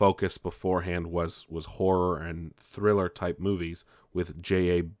focus beforehand was horror and thriller type movies with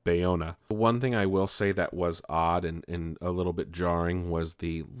J.A. Bayona. One thing I will say that was odd and a little bit jarring was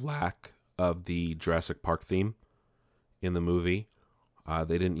the lack of the Jurassic Park theme in the movie.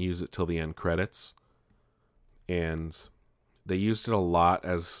 They didn't use it till the end credits, and they used it a lot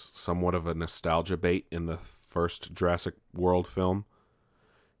as somewhat of a nostalgia bait in the first Jurassic World film.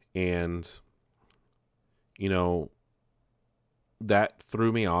 And, you know, that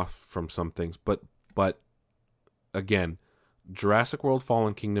threw me off from some things. But again, Jurassic World: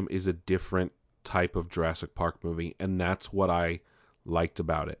 Fallen Kingdom is a different type of Jurassic Park movie, and that's what I liked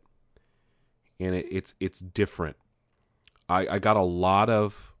about it. And it's different. I got a lot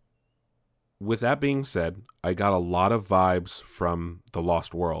of, with that being said, I got a lot of vibes from The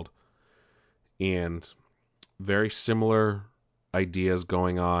Lost World. And very similar ideas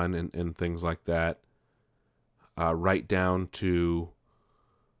going on and things like that. Right down to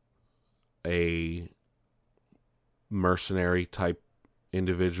a mercenary type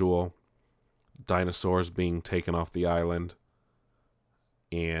individual, dinosaurs being taken off the island,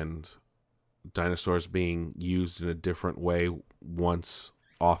 and dinosaurs being used in a different way once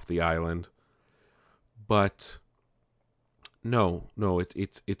off the island. But no,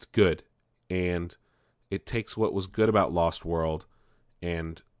 it's good, and it takes what was good about Lost World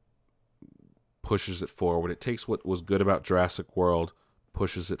and pushes it forward. It takes what was good about Jurassic World,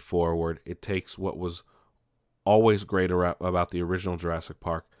 pushes it forward. It takes what was always great about the original Jurassic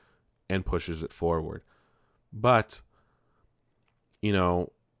Park and pushes it forward. But, you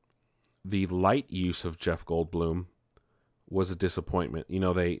know, the light use of Jeff Goldblum was a disappointment. You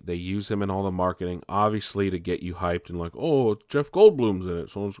know, they use him in all the marketing, obviously to get you hyped and like, oh, Jeff Goldblum's in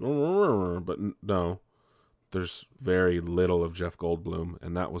it. So it's, but no, there's very little of Jeff Goldblum,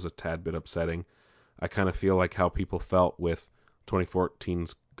 and that was a tad bit upsetting. I kind of feel like how people felt with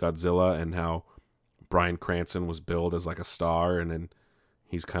 2014's Godzilla and how Bryan Cranston was billed as like a star, and then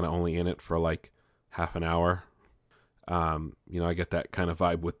he's kind of only in it for like half an hour. You know, I get that kind of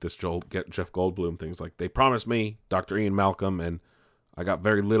vibe with this Jeff Goldblum things. Like, they promised me Dr. Ian Malcolm, and I got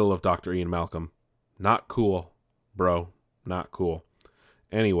very little of Dr. Ian Malcolm. Not cool, bro. Not cool.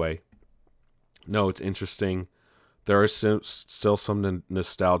 Anyway, no, it's interesting. There is still some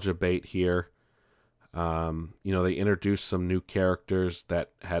nostalgia bait here. You know, they introduced some new characters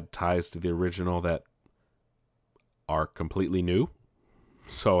that had ties to the original that are completely new.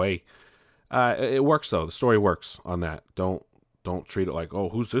 So, hey, it works though. The story works on that. Don't treat it like, oh,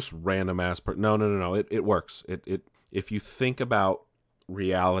 who's this random ass person? No. It works. It if you think about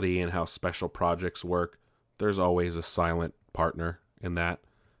reality and how special projects work, there's always a silent partner in that,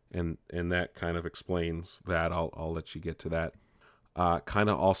 and that kind of explains that. I'll let you get to that. Kind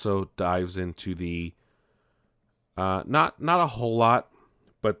of also dives into the not a whole lot,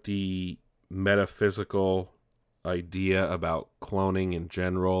 but the metaphysical idea about cloning in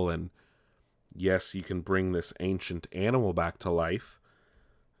general, and yes, you can bring this ancient animal back to life.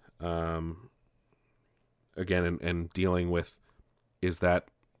 Again, and dealing with, is that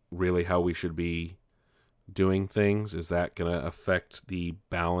really how we should be doing things? Is that going to affect the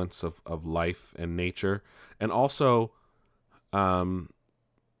balance of life and nature? And also,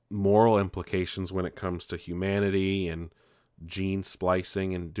 moral implications when it comes to humanity and gene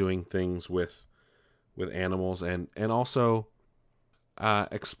splicing and doing things with animals, and also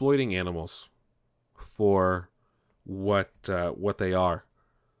exploiting animals for what they are,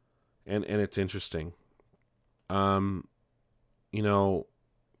 and it's interesting. Um, you know,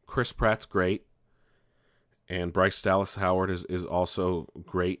 Chris Pratt's great, and Bryce Dallas Howard is also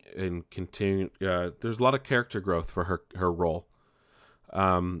great and continue. There's a lot of character growth for her role.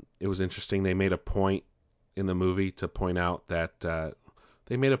 It was interesting. They made a point in the movie to point out that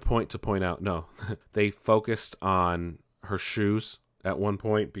they made a point to point out no, they focused on her shoes at one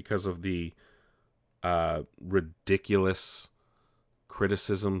point because of the ridiculous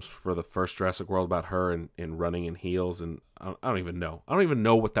criticisms for the first Jurassic World about her and running in heels, and I don't even know. I don't even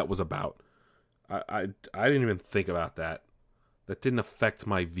know what that was about. I didn't even think about that. That didn't affect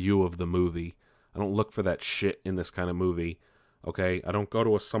my view of the movie. I don't look for that shit in this kind of movie. Okay? I don't go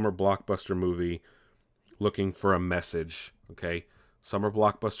to a summer blockbuster movie looking for a message. Okay? Summer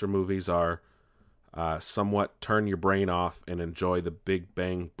blockbuster movies are somewhat turn your brain off and enjoy the big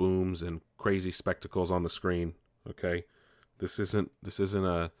bang booms and crazy spectacles on the screen. Okay? This isn't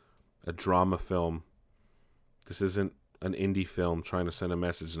a drama film. This isn't an indie film trying to send a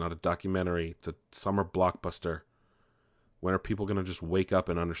message. It's not a documentary. It's a summer blockbuster. When are people going to just wake up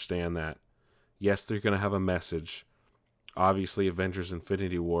and understand that? Yes, they're going to have a message. Obviously, Avengers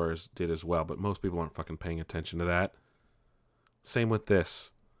Infinity Wars did as well, but most people aren't fucking paying attention to that. Same with this.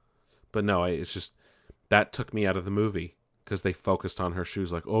 But no, it's just, that took me out of the movie because they focused on her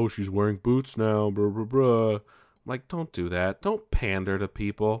shoes like, oh, she's wearing boots now, blah, blah, blah. I'm like, don't do that. Don't pander to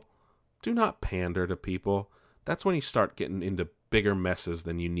people. Do not pander to people. That's when you start getting into bigger messes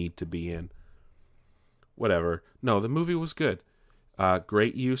than you need to be in. Whatever. No, the movie was good.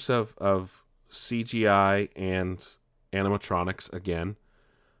 Great use of CGI and animatronics again.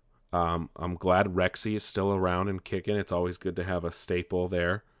 I'm glad Rexy is still around and kicking. It's always good to have a staple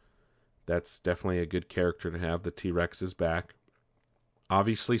there. That's definitely a good character to have. The T-Rex is back.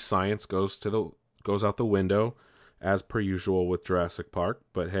 Obviously, science goes out the window, as per usual with Jurassic Park.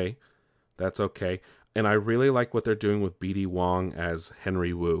 But hey, that's okay. And I really like what they're doing with BD Wong as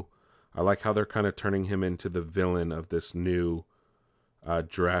Henry Wu. I like how they're kind of turning him into the villain of this new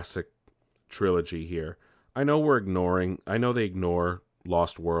Jurassic trilogy here. I know they ignore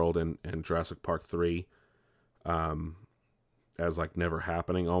Lost World and Jurassic Park 3 as like never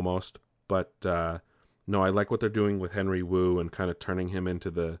happening almost. But no, I like what they're doing with Henry Wu and kind of turning him into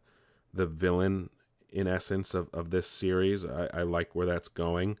the villain in essence of this series. I like where that's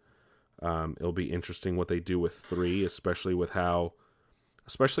going. It'll be interesting what they do with 3, especially with how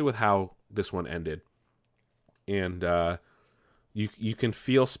this one ended. And you can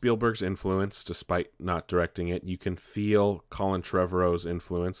feel Spielberg's influence despite not directing it. You can feel Colin Trevorrow's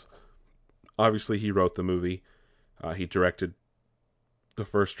influence. Obviously, he wrote the movie. He directed the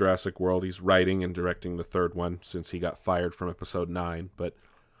first Jurassic World. He's writing and directing the third one since he got fired from episode 9.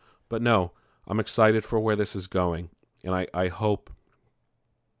 But no, I'm excited for where this is going. And I hope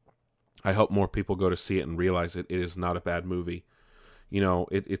more people go to see it and realize it is not a bad movie. You know,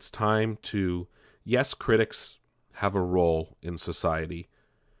 it's time to... Yes, critics have a role in society.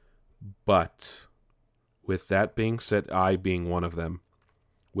 But with that being said, I being one of them,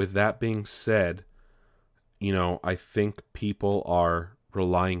 with that being said, you know, I think people are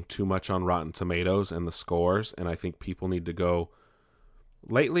relying too much on Rotten Tomatoes and the scores, and I think people need to go...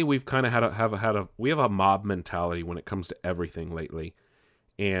 Lately, we've kind of we have a mob mentality when it comes to everything lately.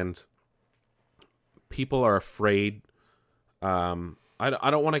 And people are afraid. I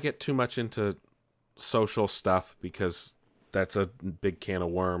don't want to get too much into social stuff because that's a big can of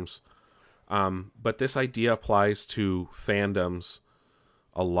worms. But this idea applies to fandoms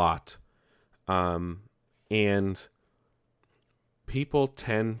a lot. And people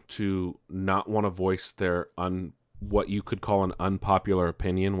tend to not want to voice their what you could call an unpopular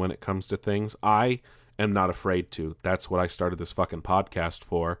opinion when it comes to things. I am not afraid to. That's what I started this fucking podcast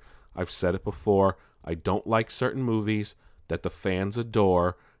for. I've said it before. I don't like certain movies that the fans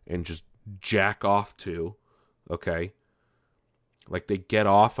adore and just jack off to. Okay? Like, they get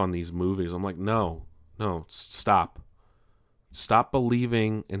off on these movies. I'm like, no, stop. Stop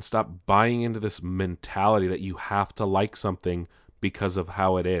believing and stop buying into this mentality that you have to like something because of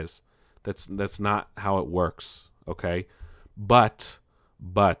how it is. That's not how it works, okay? But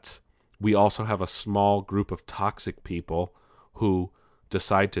we also have a small group of toxic people who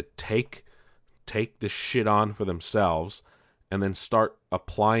decide to take this shit on for themselves and then start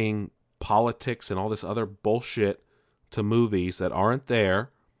applying politics and all this other bullshit to movies that aren't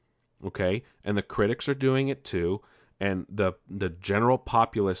there, okay? And the critics are doing it too, and the general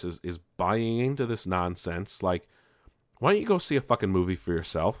populace is buying into this nonsense. Like, why don't you go see a fucking movie for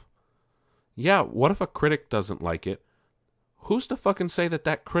yourself? Yeah, what if a critic doesn't like it? Who's to fucking say that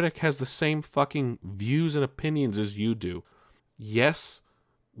that critic has the same fucking views and opinions as you do? Yes,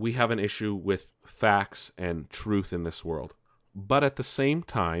 we have an issue with facts and truth in this world. But at the same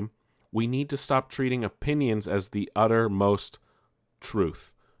time, we need to stop treating opinions as the uttermost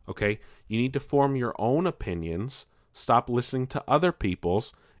truth. Okay? You need to form your own opinions. Stop listening to other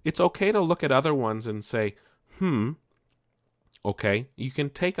people's. It's okay to look at other ones and say, okay, you can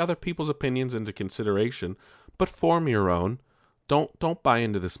take other people's opinions into consideration, but form your own. Don't buy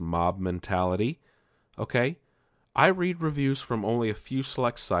into this mob mentality. Okay? I read reviews from only a few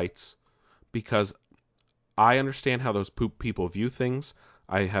select sites because I understand how those people view things.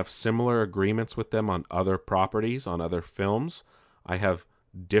 I have similar agreements with them on other properties, on other films. I have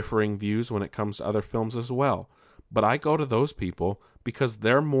differing views when it comes to other films as well. But I go to those people because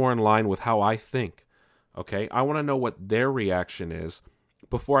they're more in line with how I think. Okay? I want to know what their reaction is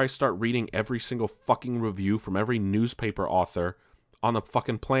before I start reading every single fucking review from every newspaper author on the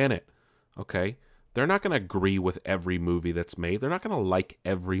fucking planet. Okay? They're not going to agree with every movie that's made. They're not going to like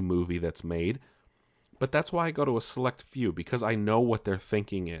every movie that's made. But that's why I go to a select few, because I know what their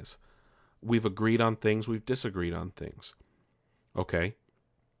thinking is. We've agreed on things, we've disagreed on things. Okay?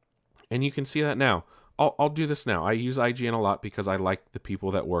 And you can see that now. I'll do this now. I use IGN a lot because I like the people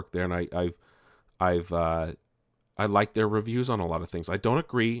that work there, and I like their reviews on a lot of things. I don't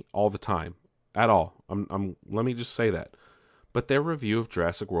agree all the time at all. Let me just say that. But their review of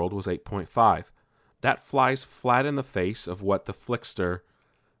Jurassic World was 8.5. That flies flat in the face of what the Flickster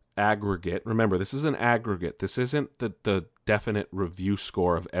aggregate. Remember, this is an aggregate. This isn't the definite review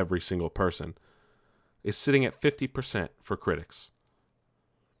score of every single person. Is sitting at 50% for critics.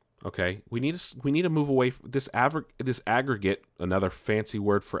 Okay, we need to move away from this aggregate. Another fancy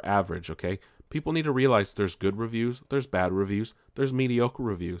word for average. Okay, people need to realize there's good reviews, there's bad reviews, there's mediocre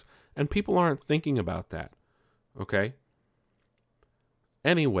reviews, and people aren't thinking about that. Okay.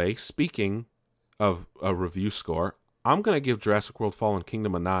 Anyway, speaking of a review score, I'm going to give Jurassic World Fallen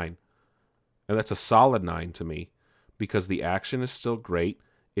Kingdom a 9. And that's a solid 9 to me because the action is still great.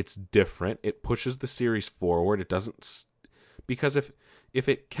 It's different. It pushes the series forward. It doesn't... Because if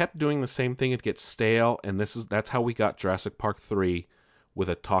it kept doing the same thing, it'd get stale, and that's how we got Jurassic Park 3 with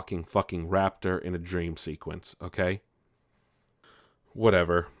a talking fucking raptor in a dream sequence, okay?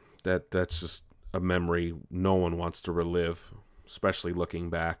 Whatever. That's just a memory no one wants to relive, especially looking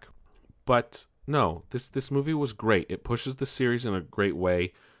back. But... no, this movie was great. It pushes the series in a great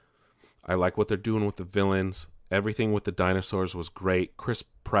way. I like what they're doing with the villains. Everything with the dinosaurs was great. Chris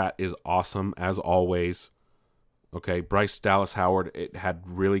Pratt is awesome, as always. Okay, Bryce Dallas Howard, it had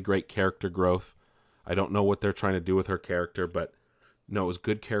really great character growth. I don't know what they're trying to do with her character, but no, it was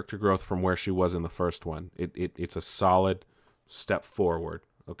good character growth from where she was in the first one. It's a solid step forward,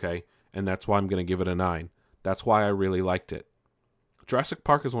 okay? And that's why I'm going to give it a 9. That's why I really liked it. Jurassic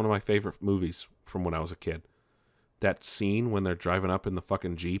Park is one of my favorite movies from when I was a kid. That scene when they're driving up in the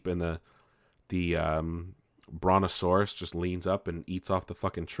fucking Jeep and the Brontosaurus just leans up and eats off the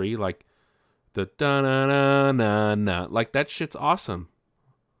fucking tree, like the da-na-na-na-na, like that shit's awesome.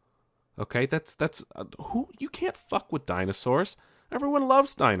 Okay, that's who you can't fuck with dinosaurs. Everyone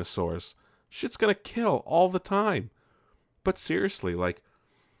loves dinosaurs. Shit's gonna kill all the time. But seriously, like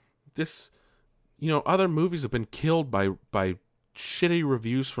this, other movies have been killed by shitty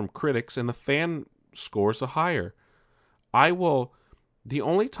reviews from critics, and the fan scores are higher. The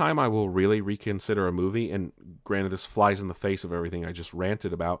only time I will really reconsider a movie, and granted this flies in the face of everything I just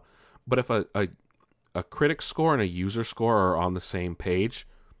ranted about, but if a critic score and a user score are on the same page,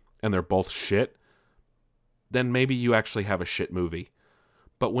 and they're both shit, then maybe you actually have a shit movie.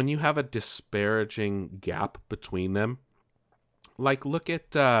 But when you have a disparaging gap between them, like look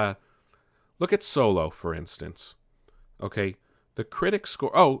at Solo, for instance. Okay, the critic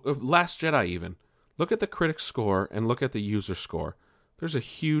score... Last Jedi even. Look at the critic score and look at the user score. There's a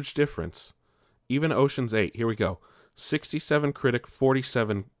huge difference. Even Ocean's 8, here we go. 67 critic,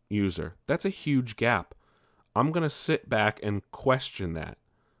 47 user. That's a huge gap. I'm going to sit back and question that.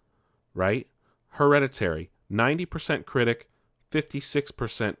 Right? Hereditary, 90% critic,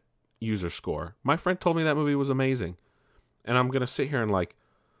 56% user score. My friend told me that movie was amazing. And I'm going to sit here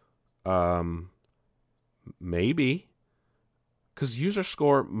and maybe... because user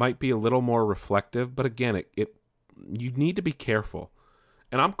score might be a little more reflective, but again, you need to be careful.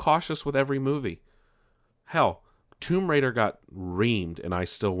 And I'm cautious with every movie. Hell, Tomb Raider got reamed, and I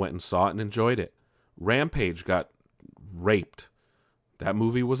still went and saw it and enjoyed it. Rampage got raped. That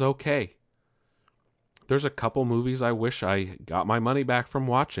movie was okay. There's a couple movies I wish I got my money back from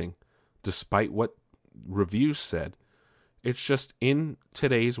watching, despite what reviews said. It's just in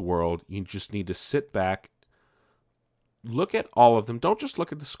today's world, you just need to sit back look at all of them. Don't just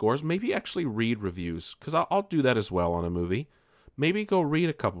look at the scores. Maybe actually read reviews, because I'll do that as well on a movie. Maybe go read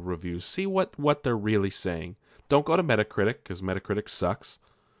a couple reviews. See what they're really saying. Don't go to Metacritic, because Metacritic sucks.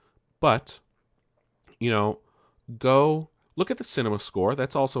 But, go look at the cinema score.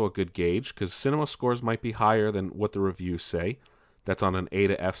 That's also a good gauge, because cinema scores might be higher than what the reviews say. That's on an A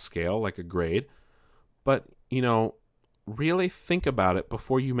to F scale, like a grade. But, really think about it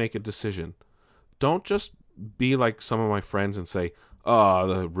before you make a decision. Don't just be like some of my friends and say, "Oh,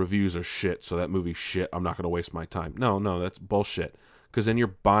 the reviews are shit, so that movie's shit. I'm not going to waste my time." No, that's bullshit. Because then you're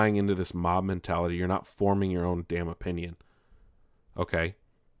buying into this mob mentality. You're not forming your own damn opinion. Okay?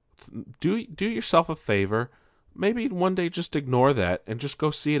 Do yourself a favor. Maybe one day just ignore that and just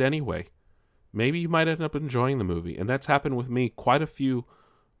go see it anyway. Maybe you might end up enjoying the movie. And that's happened with me quite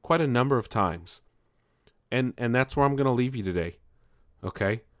a number of times. And that's where I'm going to leave you today.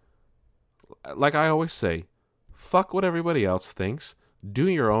 Okay? Like I always say, fuck what everybody else thinks. Do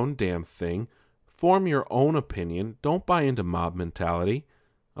your own damn thing. Form your own opinion. Don't buy into mob mentality.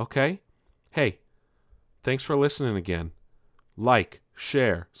 Okay? Hey, thanks for listening again. Like,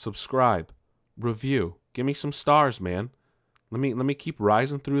 share, subscribe, review. Give me some stars, man. Let me keep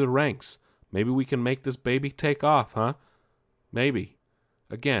rising through the ranks. Maybe we can make this baby take off, huh? Maybe.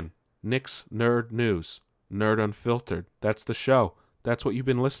 Again, Nick's Nerd News. Nerd Unfiltered. That's the show. That's what you've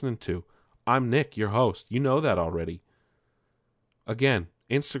been listening to. I'm Nick, your host. You know that already. Again,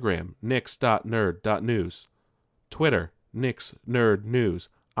 Instagram, nix.nerd.news. Twitter, Nick's Nerd News.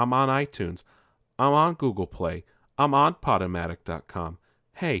 I'm on iTunes. I'm on Google Play. I'm on Podomatic.com.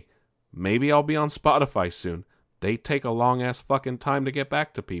 Hey, maybe I'll be on Spotify soon. They take a long-ass fucking time to get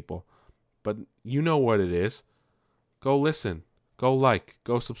back to people. But you know what it is. Go listen. Go like.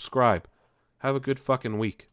 Go subscribe. Have a good fucking week.